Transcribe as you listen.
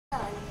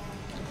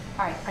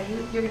Alright,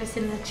 you're gonna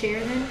sit in a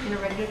chair then? In a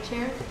regular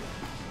chair?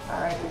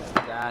 Alright.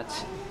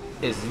 That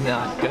is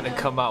not gonna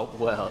come out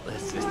well,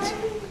 is it?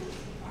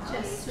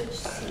 Just switch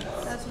seats.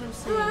 That's what I'm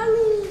saying.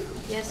 Mommy,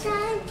 yes,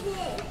 sir.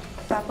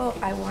 Papa,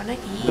 I wanna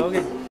eat.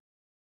 Logan.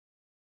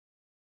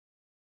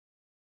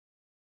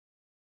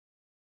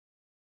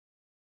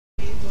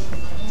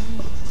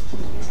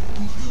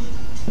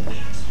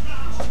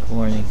 Good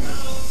morning.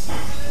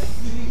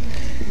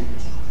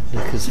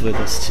 Luke is with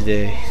us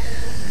today.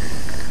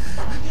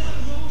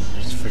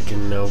 There's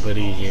freaking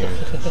nobody here.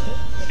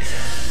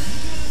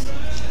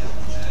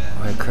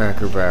 We're at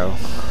Cracker Barrel.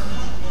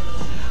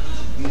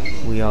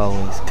 We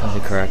always come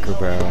to Cracker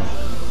Barrel.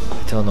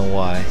 I don't know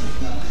why.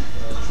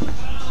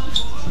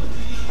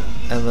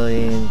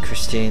 Emily and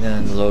Christina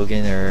and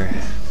Logan are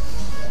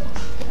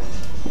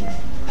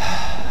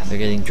they're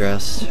getting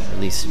dressed, or at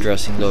least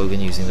dressing Logan,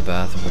 using the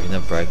bathroom. We're gonna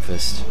have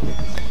breakfast.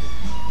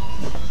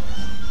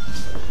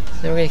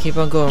 Then we're gonna keep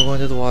on going. We're going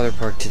to the water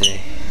park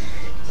today.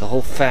 The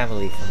whole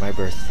family for my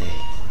birthday.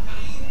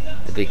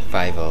 The big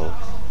 5-0.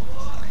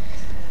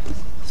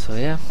 So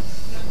yeah.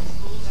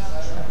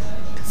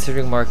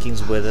 Considering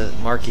Marky's with it,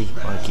 Marky,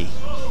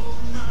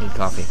 need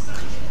coffee.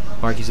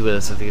 Marky's with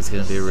us. I think it's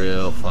gonna be a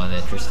real fun,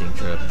 interesting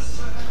trip.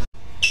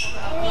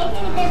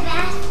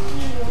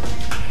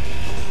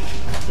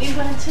 We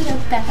went to the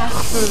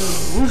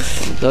bathroom.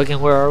 Logan,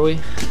 where are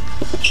we?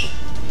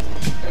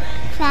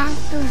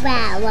 Cracker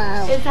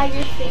Barrel. Is that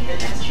your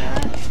favorite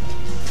restaurant?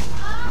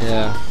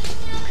 Yeah.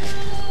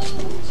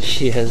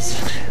 She has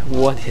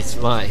won his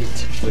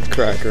mind with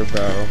Cracker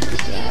Barrel.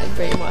 Yeah,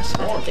 very much.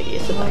 I don't think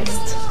it's the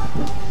best.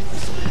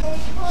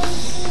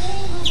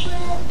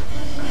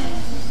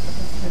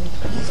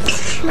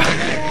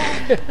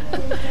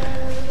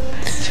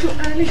 It's too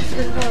early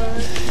for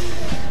that.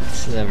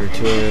 It's never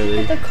too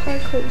early. The car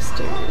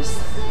coasters.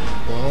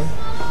 What?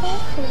 Car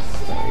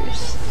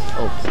coasters.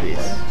 Oh,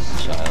 please,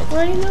 child.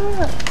 Why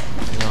not?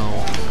 No.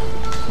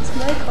 It's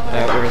my car.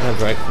 Alright, we're gonna have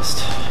breakfast.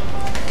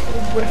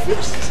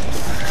 Breakfast?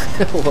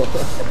 Well,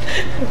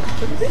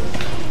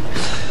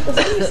 That's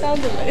what you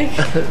sounded like.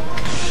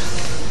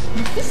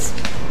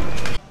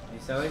 You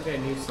sound like that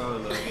new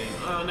song, Logan.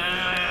 Oh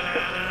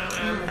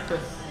no!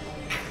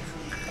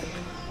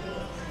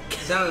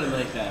 Sounded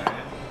like that,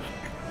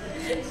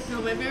 right?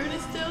 No, my favorite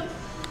is still.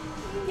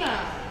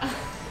 Yeah.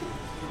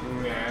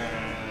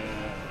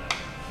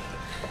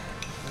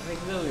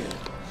 Like Logan.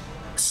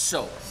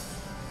 so,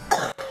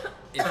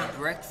 if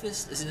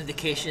breakfast is an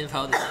indication of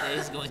how this day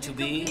is going to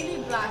be,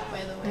 Really black,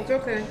 by the way. It's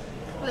okay.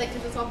 Like,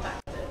 cause it's all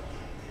back.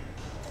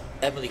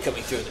 Emily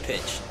coming through in the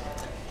pinch.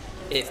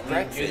 If You're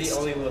breakfast the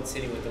only one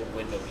sitting with the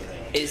window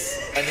behind you. is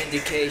an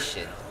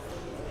indication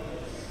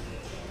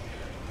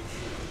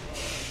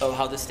of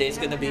how this day is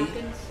going to be,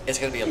 it's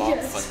going to be a long,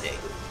 fun day.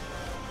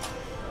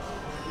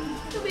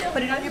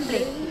 Put it on your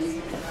plate.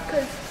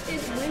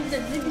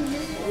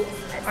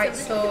 Alright,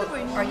 so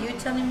are you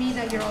telling me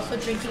that you're also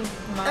drinking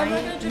my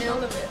milk?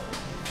 Of it.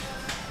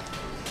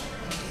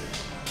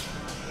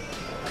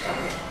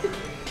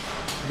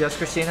 Yes,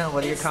 Christina,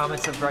 what are your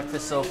comments of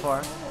breakfast so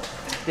far?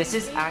 This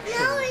is actually...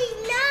 No,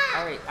 it's not.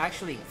 Alright,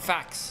 actually,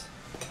 facts.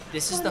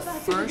 This is the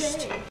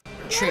first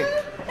trip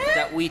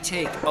that we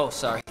take... Oh,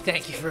 sorry.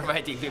 Thank you for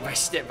reminding me by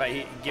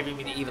giving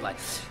me the evil eye.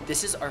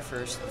 This is our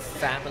first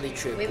family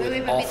trip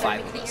with all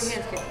 5 of us.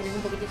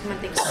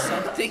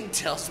 Something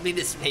tells me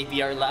this may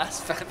be our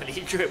last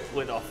family trip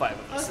with all 5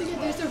 of us. Also, yeah,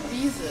 there's a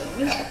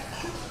reason.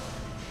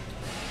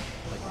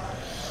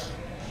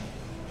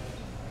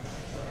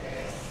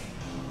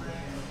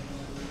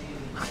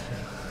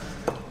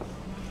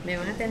 Me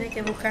van a tener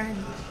que buscar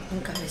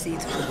un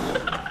cafecito.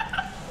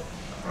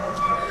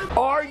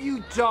 Are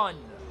you done?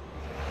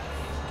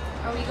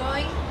 Are we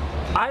going?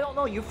 I don't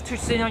know. You're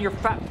sitting on your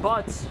fat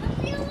butts.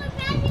 10, 9,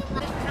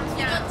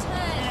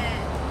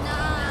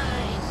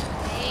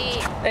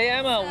 8, Hey,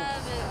 Emma.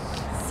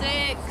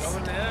 7, 6,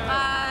 Going down.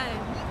 5,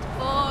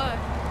 4,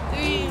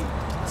 3,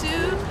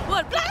 2,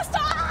 1, blast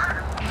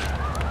off!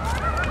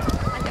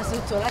 Ay, me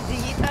asustó la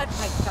sillita.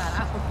 Ay,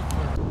 carajo.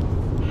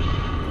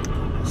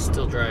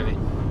 Still driving.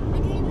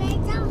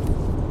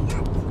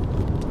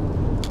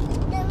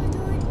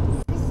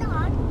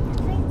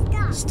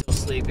 Still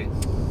sleeping.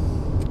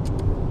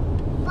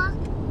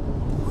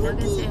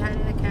 Logan, say hi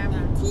to the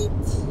camera.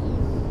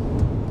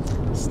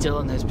 Still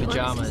in his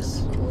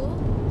pajamas. Cool.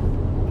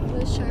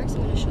 Those sharks,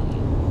 I'm gonna show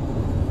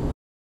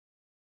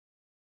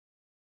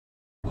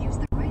you. Use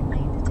the right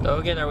lane to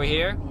Logan, are we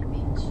here?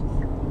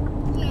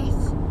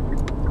 Yes.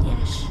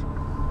 Yes.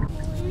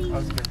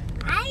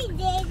 I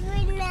did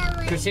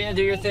remember. Christina,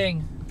 do your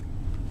thing.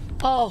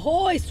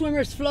 Ahoy,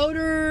 swimmers,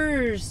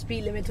 floaters!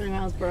 Speed limit 20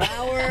 miles per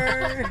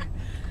hour.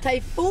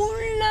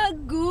 Typhoon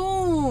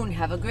Lagoon.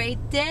 Have a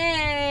great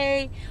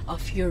day. A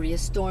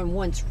furious storm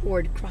once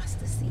roared across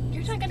the sea.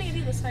 You're not gonna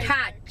get the side.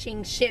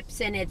 Catching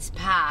ships in its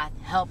path,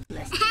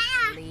 helplessly.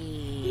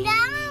 No,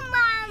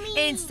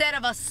 Mommy. Instead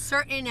of a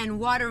certain and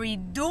watery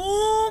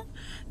doom,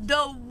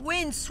 the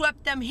wind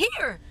swept them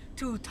here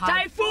to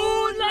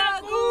Typhoon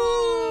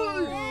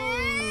Lagoon.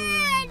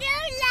 I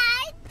don't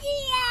like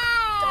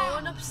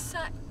it. Don't upset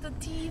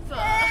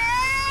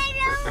I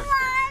don't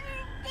want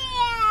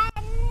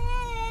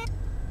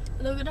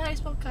it. Logan, how do you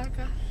spell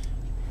caca?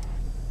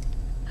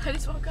 How do you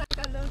spell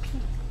caca,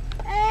 Logan?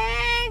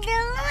 I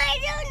don't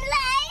like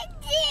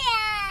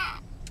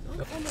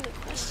it. So many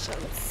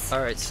questions.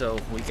 All right, so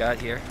we got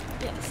here.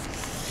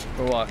 Yes.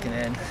 We're walking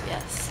in.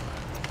 Yes.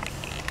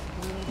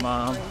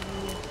 Mom. Wait,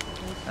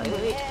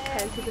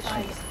 can I do the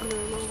shoes?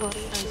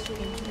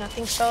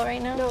 Nothing fell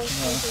right now? No.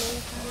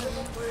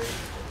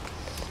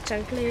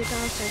 Gently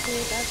down,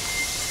 gently down.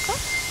 Stop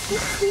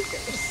these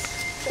sneakers.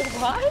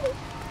 What?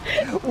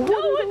 No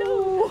one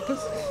knows.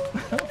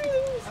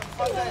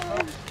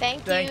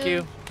 Thank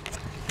you.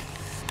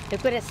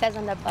 Look what it says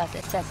on the bus.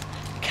 It says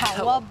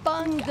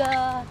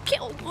Cowabunga.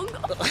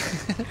 Cowabunga.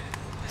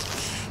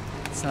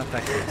 It's not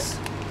that close.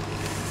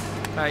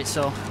 All right,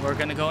 so we're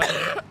gonna go in.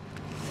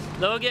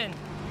 Logan,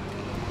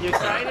 you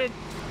excited?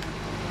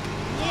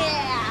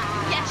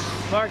 Yeah. Yes.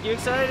 Mark, you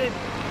excited?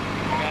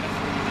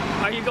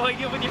 Are you going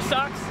in with your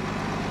socks?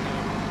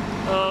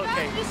 Oh,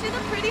 okay. Did you see the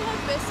pretty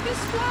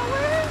hibiscus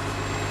flower?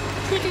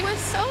 It was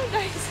so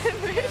nice and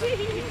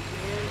pretty.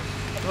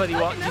 What do you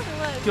want? Never Do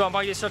was. you want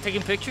Mark to start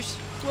taking pictures?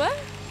 What?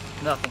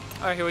 Nothing.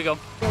 All right, here we go.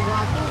 We're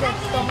walking.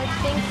 There's so much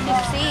things to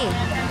see.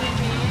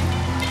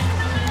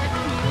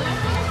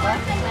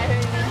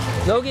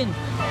 Logan, do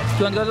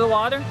you want to go to the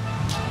water?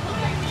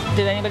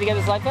 Did anybody get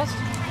his life vest?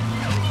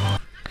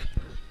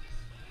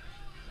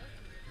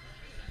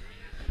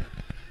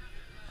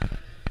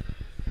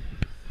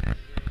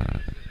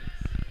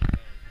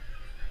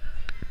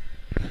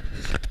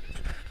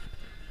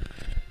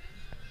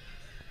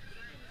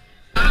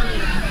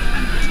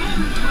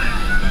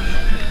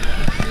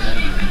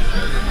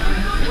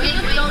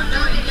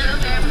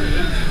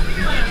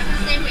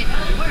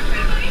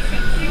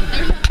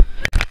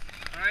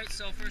 Alright,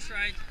 so first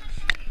ride.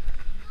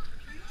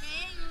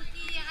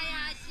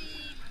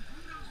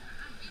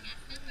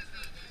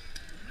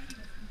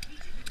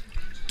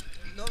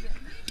 Logan.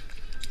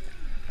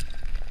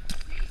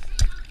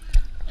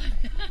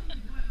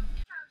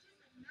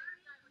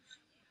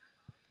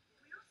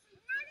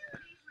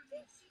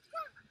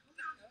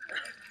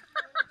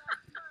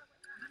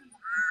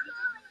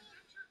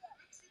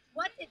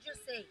 What did you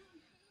say?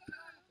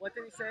 What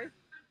did he say?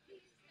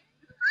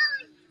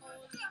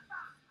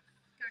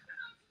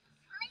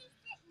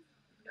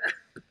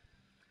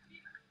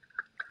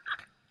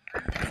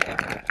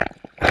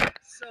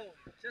 So,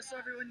 just so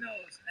everyone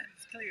knows, and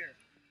it's clear,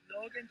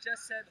 Logan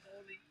just said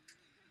holy.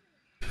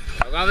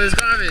 Garbage,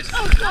 garbage.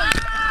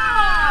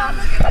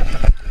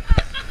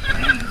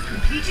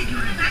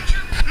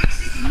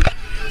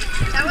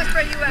 That was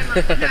for you, Emma.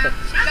 No,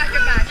 she got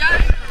your back.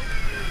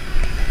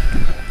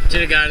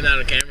 Should have gotten that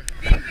on camera.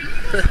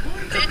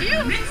 Did you?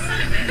 No.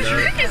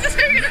 Is this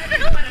how you're gonna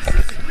film?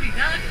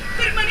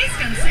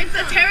 It's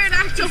a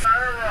pterodactyl.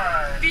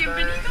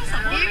 Bienvenidos a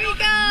Here we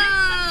go.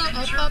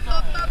 Up.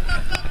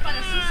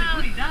 Para su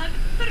seguridad,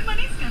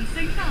 permanezcan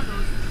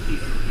sentados y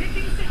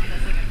sujétense a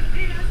las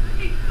agarraderas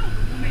en todo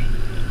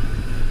momento.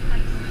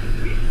 Al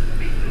concluir su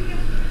aventura,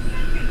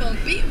 salgan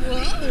Bumpy. Whoa.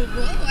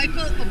 I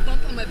felt a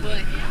bump on my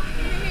butt.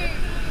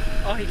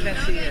 Oh, he can't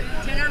see it.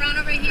 Turn around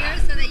over here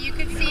so that you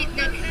could see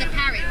the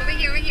parrot. Over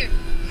here.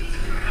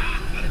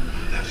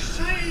 The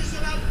size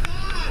of a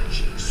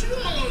barge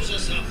swallows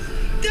us up.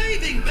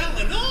 Diving bell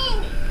and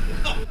all.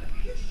 Oh,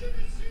 you should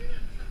have seen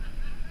it.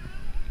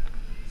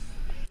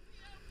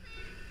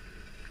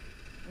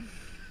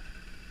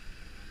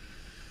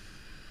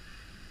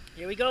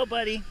 Here we go,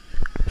 buddy.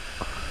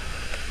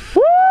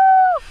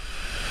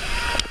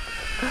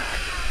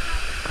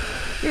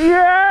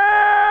 Yeah!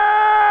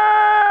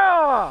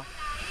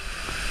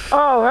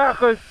 Oh,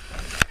 heck is.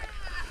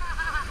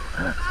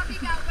 Bobby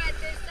got wet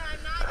this time,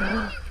 not you.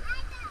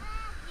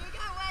 You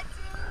got wet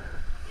too.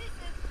 This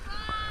is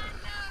fun,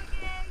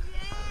 Logan.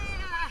 Yeah.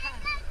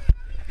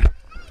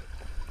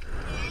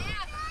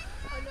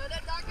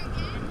 Another dark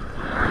again.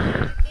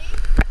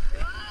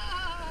 Whoa.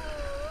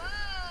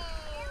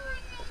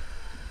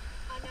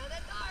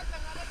 Another dark.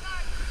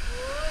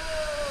 Whoa.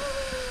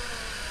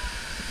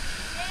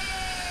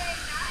 Yay,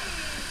 nice.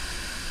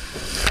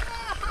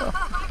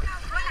 I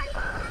got wet.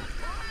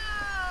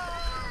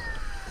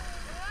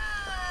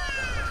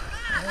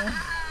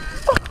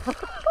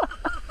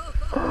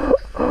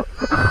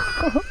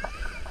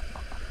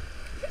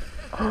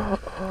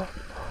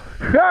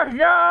 Shut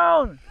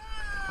down!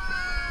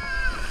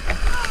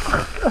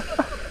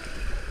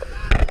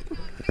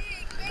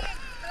 Big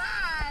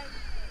splash.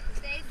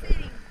 Stay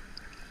sitting.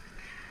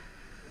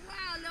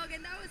 Wow,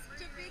 Logan, that was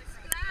such a big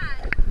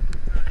splash.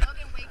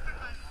 Logan, wait for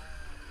us.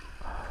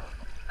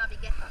 Bobby,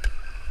 get up. Go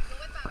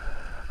with Bobby.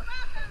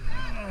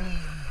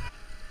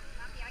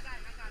 Bobby, I got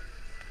it.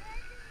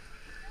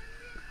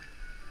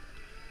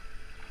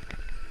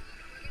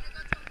 We're gonna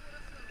go to a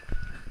water float.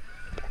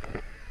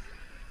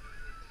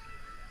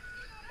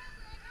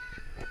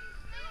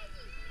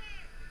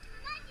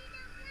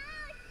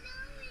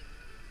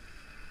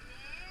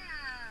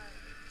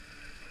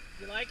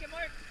 You like it,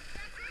 Mark?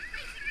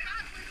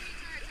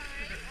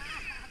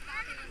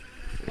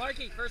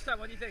 Marky, first time,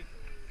 what do you think?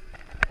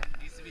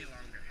 Needs to be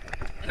longer.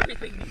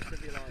 Everything needs to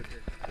be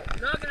larger.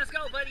 No, let's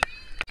go, buddy.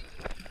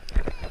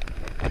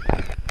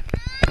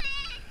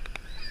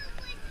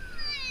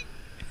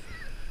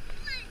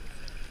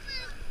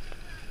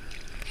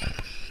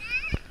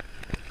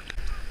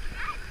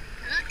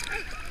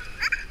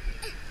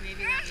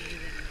 Maybe that means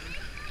it.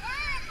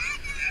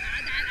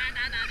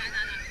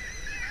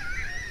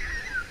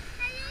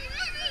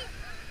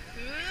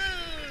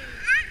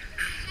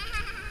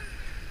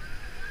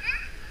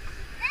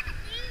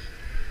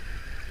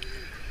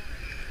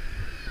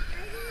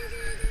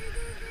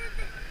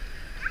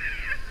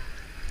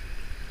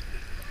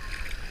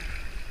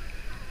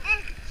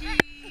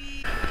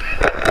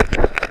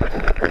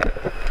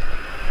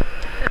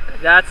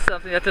 That's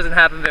something that doesn't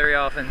happen very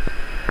often.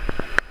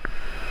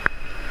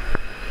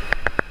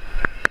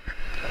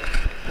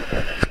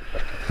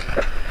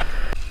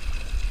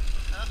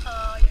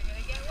 Uh-oh, you're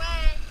gonna get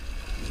wet.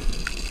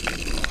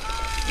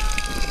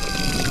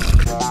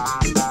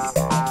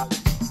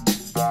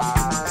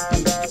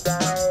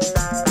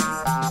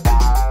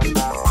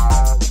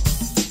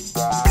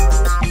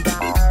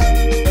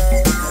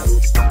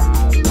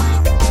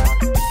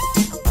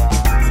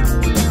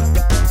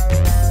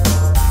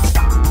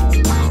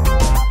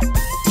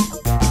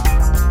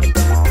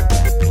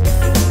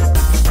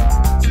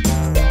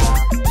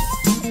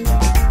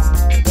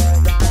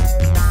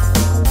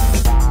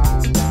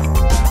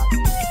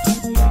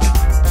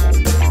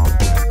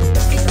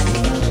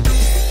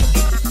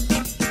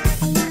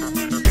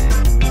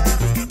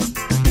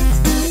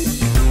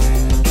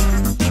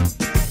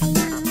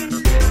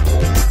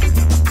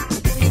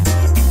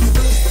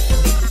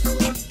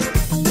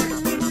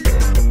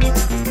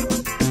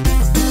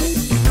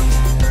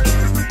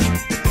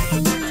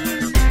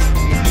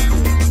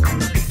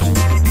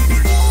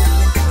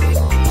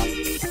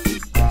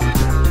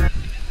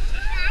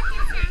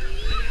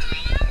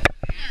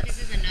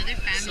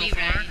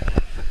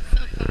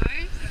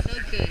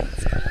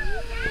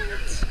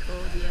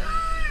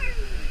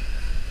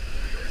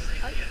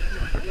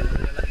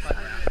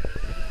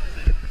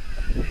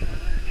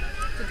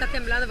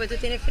 Temblando porque tú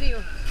tienes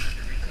frío.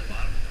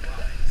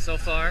 So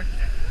far,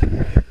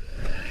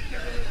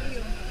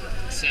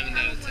 7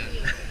 out of 10.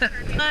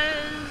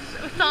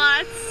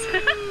 Thoughts?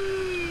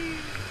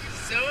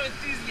 So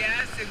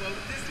enthusiastic.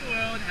 Welcome to this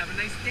world. Have a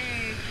nice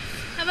day.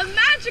 Have a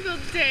magical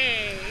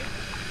day.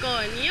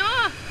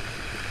 Coño.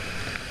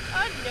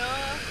 Oh no.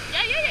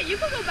 Yeah. You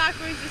can go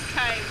backwards this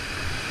time.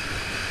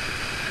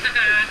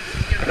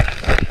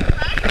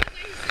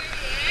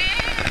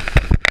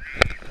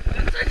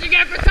 that's what you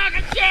get for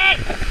talking shit!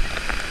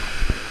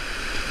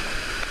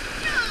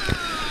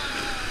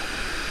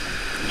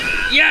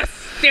 Yes!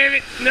 Damn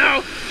it!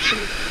 No!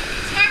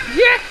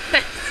 Yes!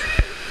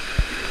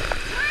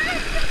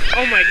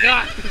 Oh my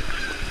god!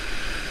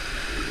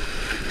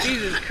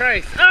 Jesus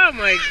Christ! Oh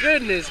my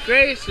goodness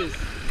gracious!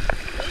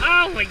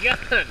 Oh my god!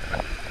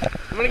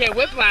 I'm gonna get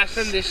whiplash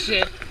from this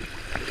shit.